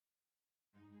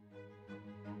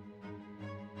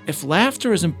if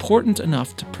laughter is important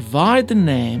enough to provide the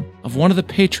name of one of the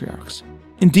patriarchs,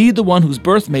 indeed the one whose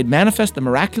birth made manifest the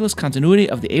miraculous continuity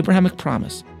of the Abrahamic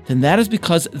promise, then that is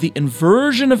because the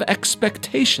inversion of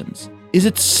expectations is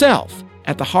itself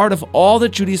at the heart of all that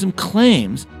Judaism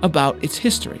claims about its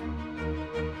history.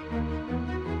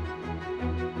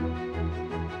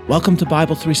 Welcome to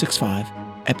Bible 365,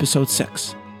 Episode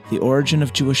 6, The Origin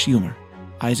of Jewish Humor,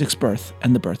 Isaac's Birth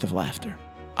and the Birth of Laughter.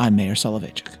 I'm Meir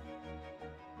Soloveichik.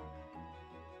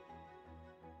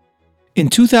 In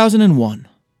 2001,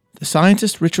 the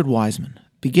scientist Richard Wiseman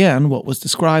began what was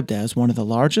described as one of the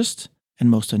largest and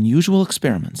most unusual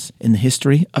experiments in the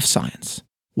history of science.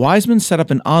 Wiseman set up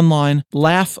an online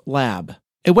Laugh Lab,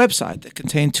 a website that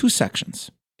contained two sections.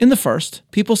 In the first,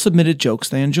 people submitted jokes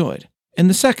they enjoyed. In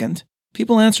the second,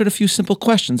 people answered a few simple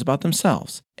questions about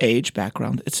themselves, age,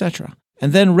 background, etc.,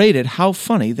 and then rated how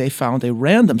funny they found a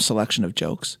random selection of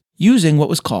jokes using what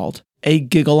was called a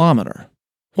giggleometer.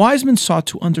 Wiseman sought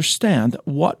to understand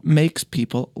what makes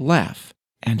people laugh,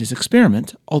 and his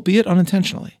experiment, albeit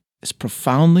unintentionally, is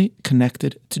profoundly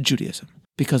connected to Judaism,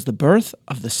 because the birth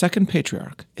of the second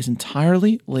patriarch is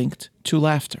entirely linked to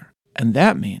laughter, and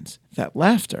that means that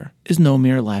laughter is no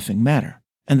mere laughing matter,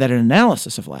 and that an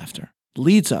analysis of laughter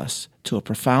leads us to a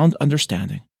profound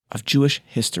understanding of Jewish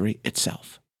history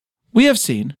itself. We have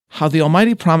seen how the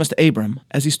Almighty promised Abram,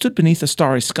 as he stood beneath a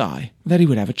starry sky, that he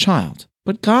would have a child.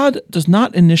 But God does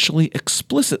not initially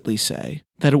explicitly say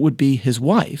that it would be his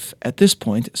wife, at this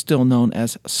point still known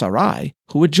as Sarai,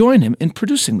 who would join him in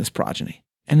producing this progeny.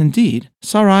 And indeed,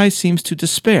 Sarai seems to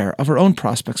despair of her own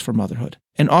prospects for motherhood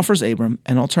and offers Abram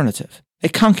an alternative, a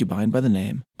concubine by the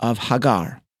name of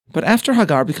Hagar. But after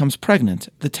Hagar becomes pregnant,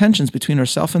 the tensions between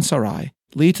herself and Sarai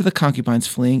lead to the concubines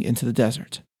fleeing into the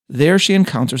desert. There she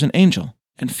encounters an angel,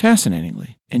 and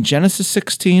fascinatingly, in Genesis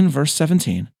 16, verse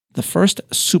 17, the first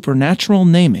supernatural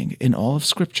naming in all of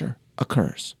Scripture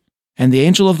occurs. And the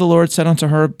angel of the Lord said unto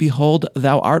her, Behold,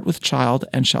 thou art with child,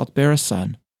 and shalt bear a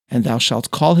son, and thou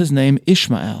shalt call his name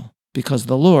Ishmael, because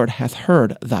the Lord hath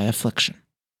heard thy affliction.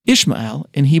 Ishmael,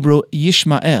 in Hebrew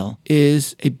Yishmael,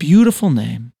 is a beautiful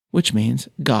name, which means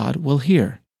God will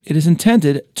hear. It is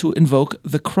intended to invoke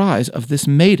the cries of this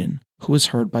maiden who was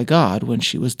heard by God when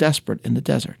she was desperate in the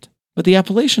desert. But the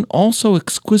appellation also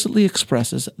exquisitely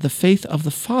expresses the faith of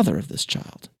the father of this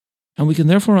child. And we can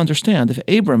therefore understand if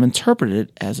Abram interpreted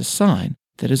it as a sign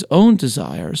that his own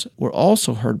desires were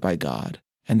also heard by God,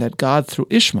 and that God, through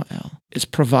Ishmael, is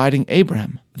providing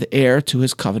Abraham the heir to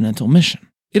his covenantal mission.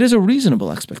 It is a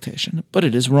reasonable expectation, but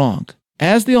it is wrong.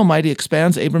 As the Almighty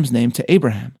expands Abram's name to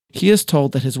Abraham, he is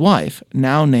told that his wife,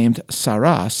 now named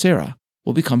Sarah,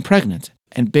 will become pregnant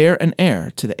and bear an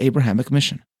heir to the Abrahamic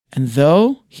mission. And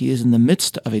though he is in the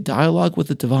midst of a dialogue with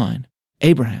the divine,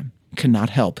 Abraham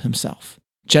cannot help himself.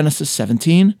 Genesis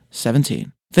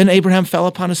 17:17. Then Abraham fell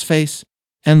upon his face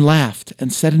and laughed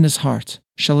and said in his heart,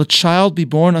 Shall a child be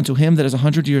born unto him that is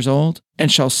 100 years old?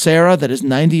 And shall Sarah that is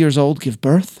 90 years old give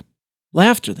birth?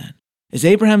 Laughter, then, is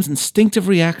Abraham's instinctive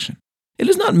reaction. It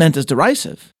is not meant as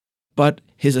derisive, but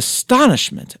his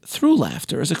astonishment through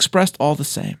laughter is expressed all the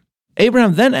same.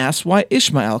 Abraham then asks why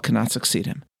Ishmael cannot succeed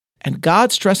him. And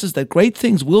God stresses that great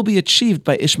things will be achieved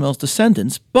by Ishmael's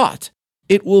descendants, but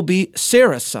it will be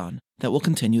Sarah's son that will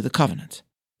continue the covenant.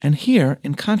 And here,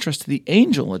 in contrast to the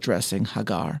angel addressing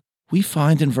Hagar, we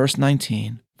find in verse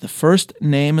 19 the first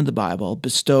name in the Bible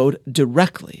bestowed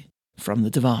directly from the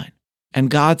divine. And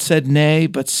God said, Nay,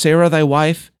 but Sarah thy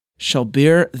wife shall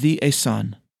bear thee a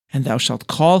son, and thou shalt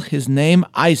call his name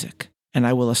Isaac, and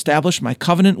I will establish my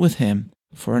covenant with him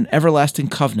for an everlasting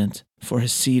covenant for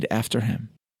his seed after him.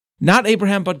 Not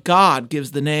Abraham, but God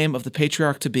gives the name of the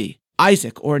patriarch to be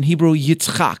Isaac, or in Hebrew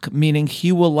Yitzchak, meaning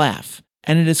he will laugh,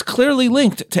 and it is clearly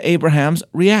linked to Abraham's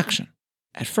reaction.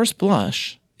 At first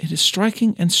blush, it is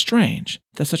striking and strange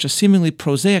that such a seemingly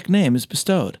prosaic name is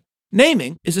bestowed.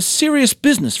 Naming is a serious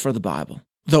business for the Bible,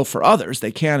 though for others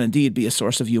they can indeed be a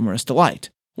source of humorous delight.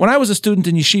 When I was a student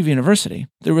in Yeshiva University,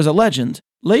 there was a legend,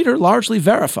 later largely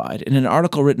verified in an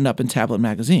article written up in Tablet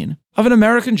magazine, of an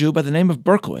American Jew by the name of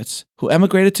Berkowitz who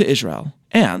emigrated to Israel,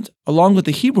 and, along with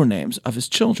the Hebrew names of his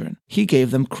children, he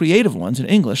gave them creative ones in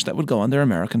English that would go on their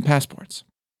American passports.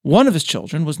 One of his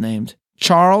children was named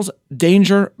Charles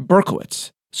Danger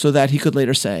Berkowitz, so that he could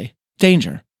later say,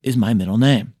 Danger is my middle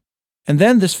name. And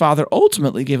then this father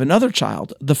ultimately gave another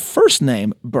child the first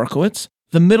name Berkowitz,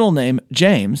 the middle name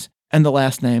James, and the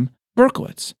last name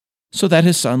Berkowitz, so that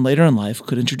his son later in life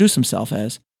could introduce himself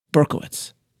as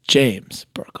Berkowitz, James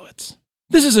Berkowitz.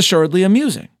 This is assuredly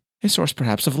amusing, a source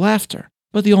perhaps of laughter,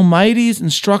 but the Almighty's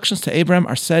instructions to Abraham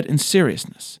are said in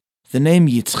seriousness. The name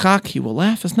Yitzchak, he will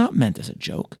laugh, is not meant as a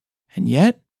joke, and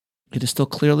yet it is still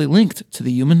clearly linked to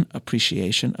the human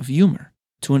appreciation of humor,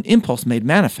 to an impulse made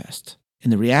manifest in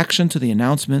the reaction to the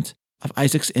announcement of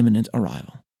Isaac's imminent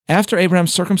arrival. After Abraham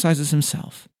circumcises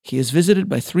himself, he is visited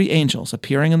by 3 angels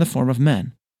appearing in the form of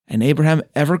men, and Abraham,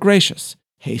 ever gracious,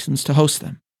 hastens to host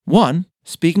them. One,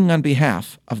 speaking on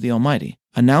behalf of the Almighty,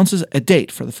 announces a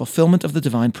date for the fulfillment of the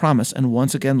divine promise, and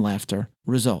once again laughter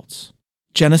results.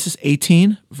 Genesis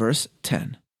 18, verse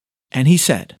 10. And he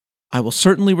said, I will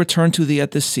certainly return to thee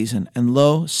at this season, and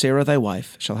lo, Sarah thy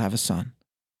wife shall have a son.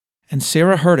 And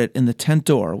Sarah heard it in the tent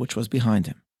door which was behind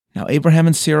him. Now Abraham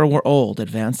and Sarah were old,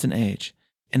 advanced in age,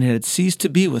 and it had ceased to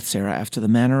be with Sarah after the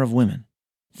manner of women.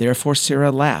 Therefore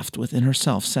Sarah laughed within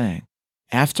herself, saying,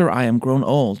 After I am grown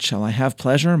old, shall I have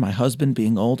pleasure, my husband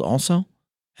being old also?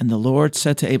 And the Lord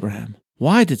said to Abraham,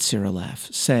 Why did Sarah laugh,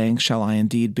 saying, Shall I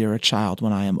indeed bear a child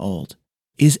when I am old?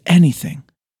 Is anything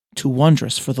too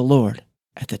wondrous for the Lord?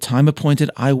 At the time appointed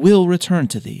I will return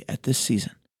to thee at this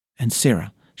season, and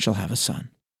Sarah shall have a son.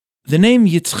 The name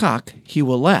Yitzchak, he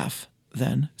will laugh,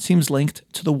 then, seems linked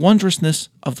to the wondrousness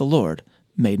of the Lord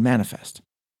made manifest.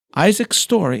 Isaac's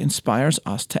story inspires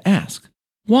us to ask,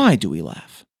 why do we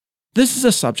laugh? This is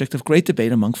a subject of great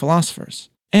debate among philosophers,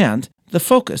 and the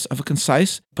focus of a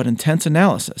concise but intense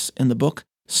analysis in the book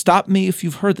Stop Me If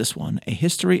You've Heard This One, A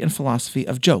History and Philosophy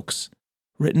of Jokes,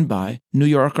 written by New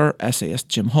Yorker essayist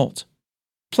Jim Holt.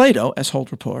 Plato, as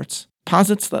Holt reports,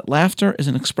 posits that laughter is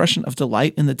an expression of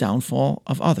delight in the downfall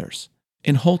of others.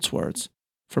 In Holt's words,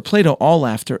 for Plato, all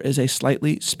laughter is a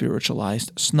slightly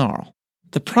spiritualized snarl.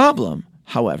 The problem,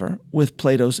 however, with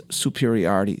Plato's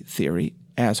superiority theory,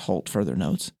 as Holt further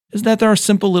notes, is that there are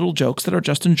simple little jokes that are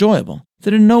just enjoyable,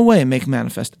 that in no way make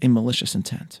manifest a malicious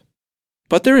intent.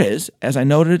 But there is, as I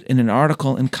noted in an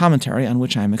article and commentary on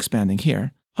which I am expanding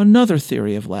here, another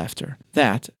theory of laughter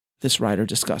that this writer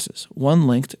discusses, one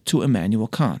linked to Immanuel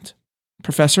Kant.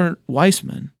 Professor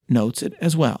Weissman notes it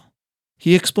as well.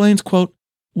 He explains, quote,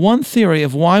 one theory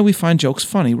of why we find jokes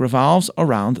funny revolves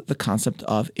around the concept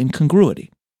of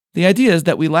incongruity. The idea is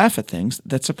that we laugh at things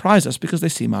that surprise us because they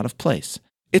seem out of place.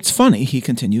 It's funny, he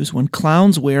continues, when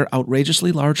clowns wear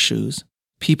outrageously large shoes,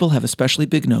 people have especially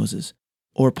big noses,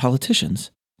 or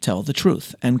politicians tell the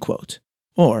truth, end quote.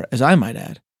 Or, as I might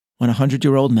add, when a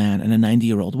 100-year-old man and a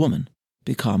 90-year-old woman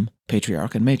become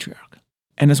patriarch and matriarch.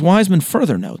 And as Wiseman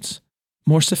further notes,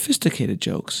 more sophisticated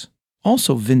jokes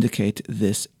also vindicate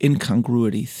this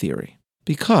incongruity theory,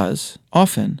 because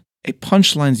often a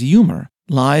punchline's humor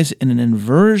lies in an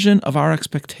inversion of our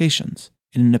expectations,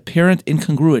 in an apparent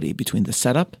incongruity between the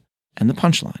setup and the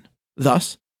punchline.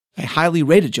 Thus, a highly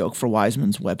rated joke for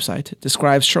Wiseman's website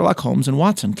describes Sherlock Holmes and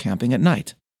Watson camping at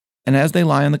night. And as they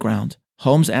lie on the ground,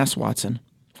 Holmes asks Watson,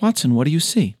 Watson, what do you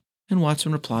see? And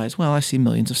Watson replies, well, I see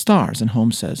millions of stars. And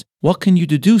Holmes says, what can you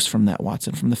deduce from that,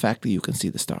 Watson, from the fact that you can see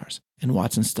the stars? And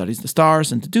Watson studies the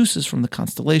stars and deduces from the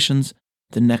constellations,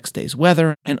 the next day's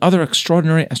weather, and other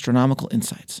extraordinary astronomical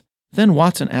insights. Then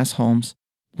Watson asks Holmes,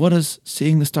 what does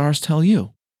seeing the stars tell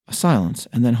you? A silence,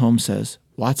 and then Holmes says,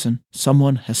 Watson,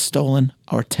 someone has stolen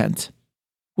our tent.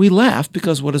 We laugh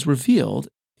because what is revealed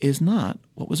is not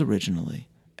what was originally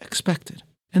expected.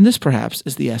 And this perhaps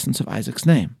is the essence of Isaac's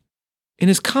name. In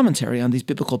his commentary on these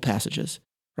biblical passages,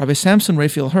 Rabbi Samson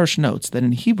Raphael Hirsch notes that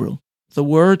in Hebrew, the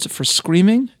words for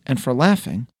screaming and for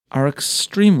laughing are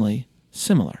extremely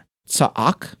similar.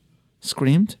 Tza'ak,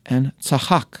 screamed, and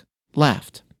tzahak,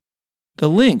 laughed. The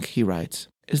link, he writes,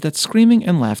 is that screaming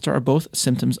and laughter are both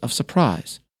symptoms of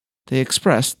surprise. They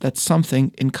express that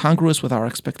something incongruous with our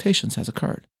expectations has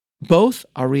occurred. Both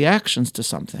are reactions to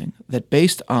something that,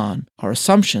 based on our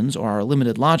assumptions or our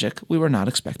limited logic, we were not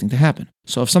expecting to happen.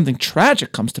 So if something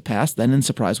tragic comes to pass, then in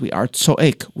surprise we are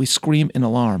tzoek, we scream in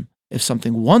alarm. If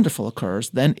something wonderful occurs,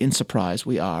 then in surprise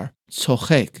we are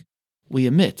tzochek, we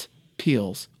emit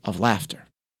peals of laughter.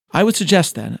 I would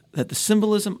suggest then that the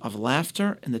symbolism of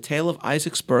laughter in the tale of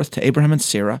Isaac's birth to Abraham and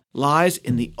Sarah lies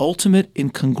in the ultimate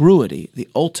incongruity, the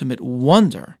ultimate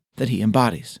wonder that he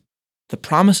embodies. The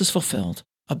promise is fulfilled.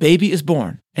 A baby is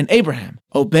born, and Abraham,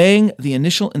 obeying the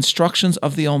initial instructions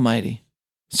of the Almighty,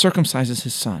 circumcises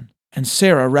his son. And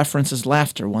Sarah references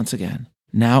laughter once again,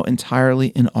 now entirely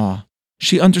in awe.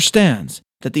 She understands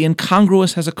that the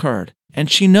incongruous has occurred, and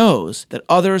she knows that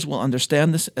others will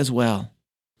understand this as well,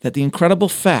 that the incredible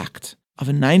fact of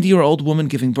a 90-year-old woman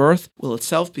giving birth will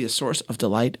itself be a source of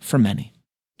delight for many.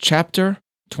 Chapter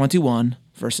 21,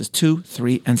 verses 2,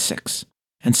 3, and 6.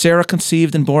 And Sarah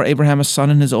conceived and bore Abraham a son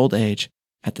in his old age,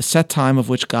 at the set time of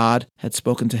which God had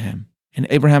spoken to him. And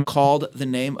Abraham called the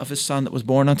name of his son that was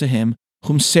born unto him,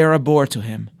 whom Sarah bore to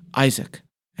him, Isaac.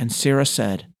 And Sarah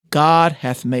said, God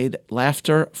hath made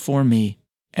laughter for me.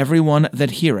 Every one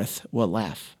that heareth will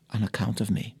laugh. on account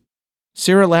of me.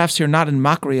 Sarah laughs here not in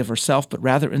mockery of herself, but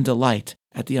rather in delight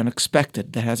at the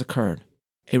unexpected that has occurred,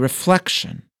 a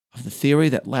reflection of the theory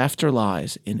that laughter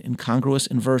lies in incongruous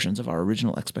inversions of our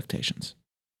original expectations.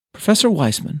 Professor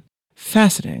Weissman,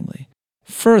 fascinatingly,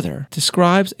 further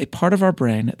describes a part of our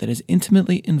brain that is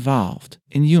intimately involved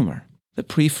in humor, the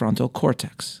prefrontal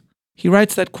cortex. He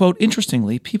writes that, quote,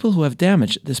 interestingly, people who have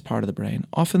damaged this part of the brain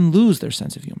often lose their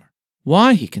sense of humor.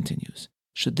 Why, he continues,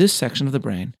 should this section of the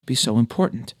brain be so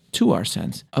important to our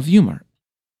sense of humor?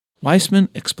 Weissman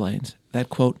explains that,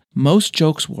 quote, most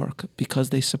jokes work because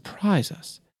they surprise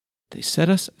us. They set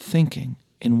us thinking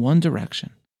in one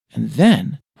direction, and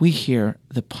then we hear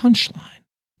the punchline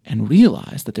and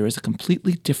realize that there is a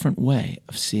completely different way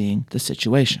of seeing the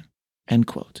situation, end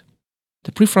quote.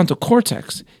 The prefrontal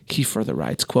cortex, he further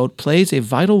writes, quote, plays a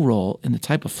vital role in the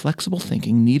type of flexible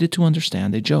thinking needed to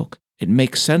understand a joke. It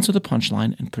makes sense of the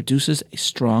punchline and produces a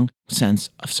strong sense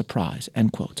of surprise,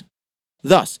 end quote.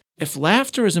 Thus, if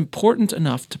laughter is important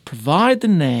enough to provide the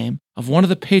name of one of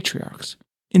the patriarchs,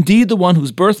 indeed the one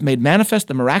whose birth made manifest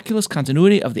the miraculous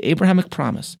continuity of the Abrahamic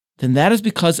promise, then that is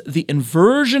because the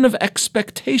inversion of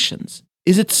expectations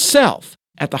is itself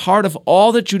at the heart of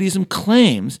all that Judaism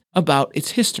claims about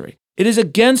its history. It is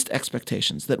against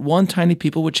expectations that one tiny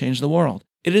people would change the world.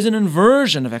 It is an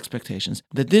inversion of expectations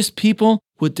that this people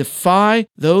would defy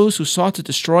those who sought to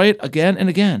destroy it again and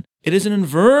again. It is an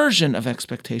inversion of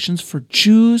expectations for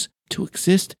Jews to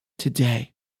exist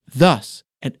today. Thus,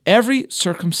 at every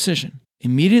circumcision,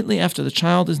 immediately after the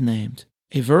child is named,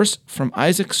 a verse from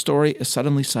Isaac's story is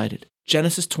suddenly cited.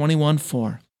 Genesis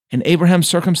 21:4. And Abraham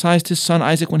circumcised his son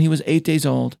Isaac when he was 8 days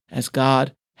old, as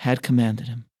God had commanded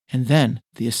him. And then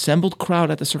the assembled crowd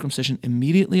at the circumcision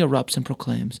immediately erupts and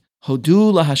proclaims,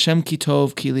 Hodu la Hashem ki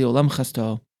tov ki li'olam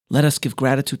chasto. Let us give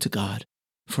gratitude to God,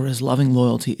 for his loving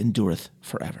loyalty endureth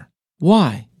forever.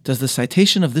 Why does the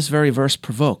citation of this very verse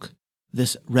provoke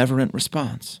this reverent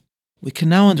response? We can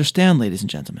now understand, ladies and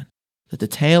gentlemen, that the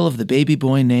tale of the baby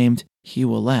boy named He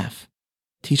Will Laugh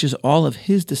teaches all of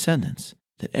his descendants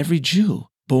that every Jew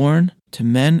born to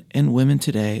men and women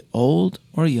today, old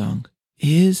or young,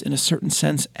 is in a certain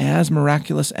sense as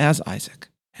miraculous as Isaac.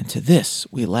 And to this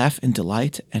we laugh in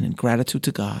delight and in gratitude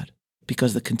to God,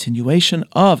 because the continuation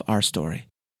of our story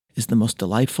is the most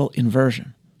delightful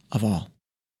inversion of all.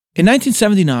 In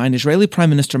 1979, Israeli Prime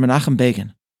Minister Menachem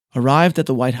Begin arrived at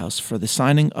the White House for the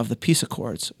signing of the peace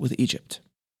accords with Egypt.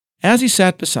 As he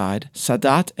sat beside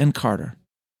Sadat and Carter,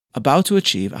 about to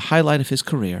achieve a highlight of his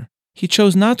career, he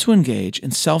chose not to engage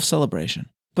in self-celebration,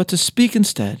 but to speak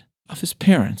instead of his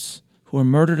parents who were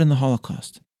murdered in the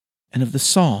Holocaust, and of the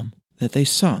psalm that they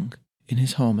sung in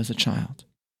his home as a child.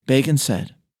 Begin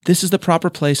said, "This is the proper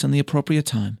place and the appropriate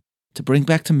time to bring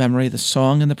back to memory the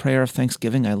song and the prayer of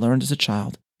thanksgiving I learned as a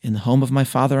child in the home of my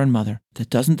father and mother that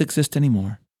doesn't exist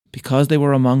anymore, because they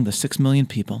were among the 6 million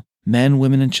people, men,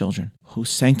 women, and children, who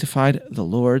sanctified the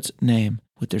Lord's name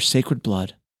with their sacred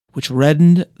blood, which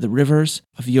reddened the rivers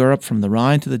of Europe from the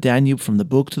Rhine to the Danube, from the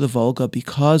Bug to the Volga,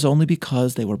 only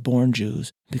because they were born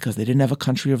Jews, because they didn't have a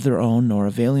country of their own nor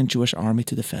a valiant Jewish army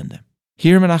to defend them."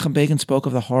 Here Menachem Begin spoke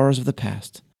of the horrors of the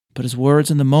past, but his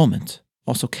words in the moment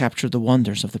also captured the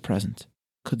wonders of the present.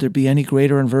 Could there be any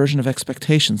greater inversion of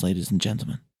expectations, ladies and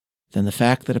gentlemen, than the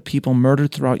fact that a people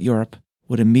murdered throughout Europe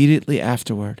would immediately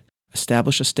afterward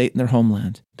establish a state in their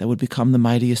homeland that would become the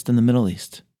mightiest in the Middle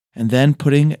East? And then,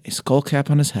 putting a skull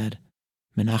cap on his head,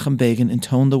 Menachem Begin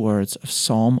intoned the words of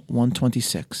Psalm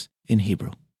 126 in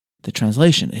Hebrew. The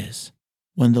translation is,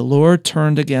 "When the Lord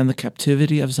turned again the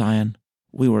captivity of Zion,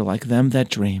 we were like them that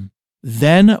dream.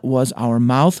 Then was our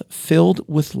mouth filled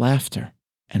with laughter,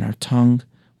 and our tongue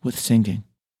with singing.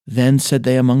 Then said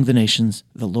they among the nations,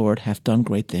 the Lord hath done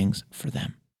great things for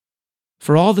them."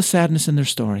 For all the sadness in their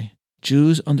story,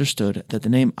 Jews understood that the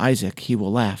name Isaac, He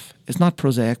Will Laugh, is not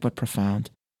prosaic but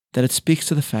profound, that it speaks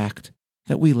to the fact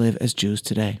that we live as Jews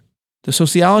today. The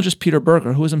sociologist Peter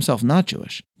Berger, who is himself not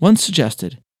Jewish, once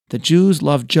suggested that Jews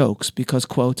love jokes because,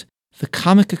 quote, "the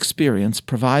comic experience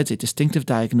provides a distinctive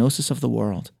diagnosis of the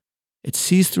world. It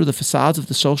sees through the facades of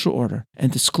the social order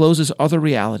and discloses other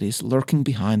realities lurking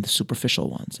behind the superficial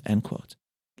ones," end quote.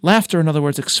 Laughter, in other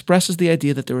words, expresses the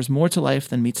idea that there is more to life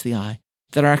than meets the eye,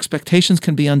 that our expectations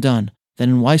can be undone, that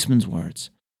in Weissman's words,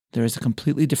 there is a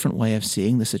completely different way of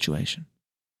seeing the situation.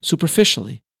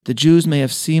 Superficially, the Jews may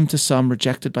have seemed to some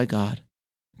rejected by God.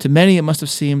 To many it must have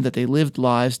seemed that they lived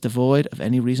lives devoid of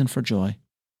any reason for joy.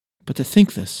 But to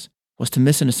think this was to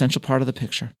miss an essential part of the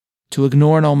picture, to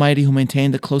ignore an Almighty who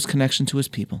maintained a close connection to his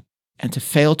people, and to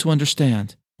fail to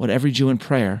understand what every Jew in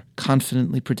prayer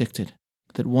confidently predicted,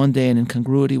 that one day an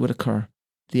incongruity would occur,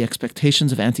 the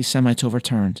expectations of anti-Semites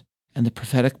overturned, and the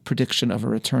prophetic prediction of a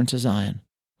return to Zion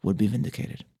would be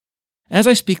vindicated. As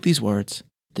I speak these words,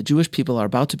 the Jewish people are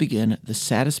about to begin the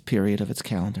saddest period of its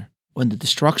calendar, when the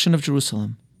destruction of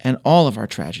Jerusalem and all of our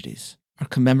tragedies are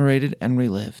commemorated and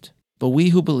relived. But we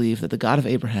who believe that the God of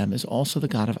Abraham is also the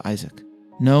God of Isaac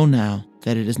know now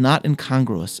that it is not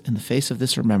incongruous in the face of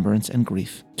this remembrance and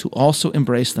grief to also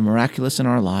embrace the miraculous in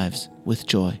our lives with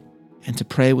joy and to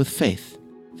pray with faith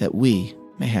that we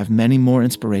may have many more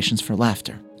inspirations for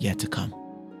laughter yet to come.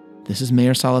 This is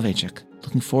Meir Soloveichik,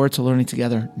 looking forward to learning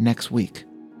together next week.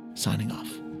 Signing off.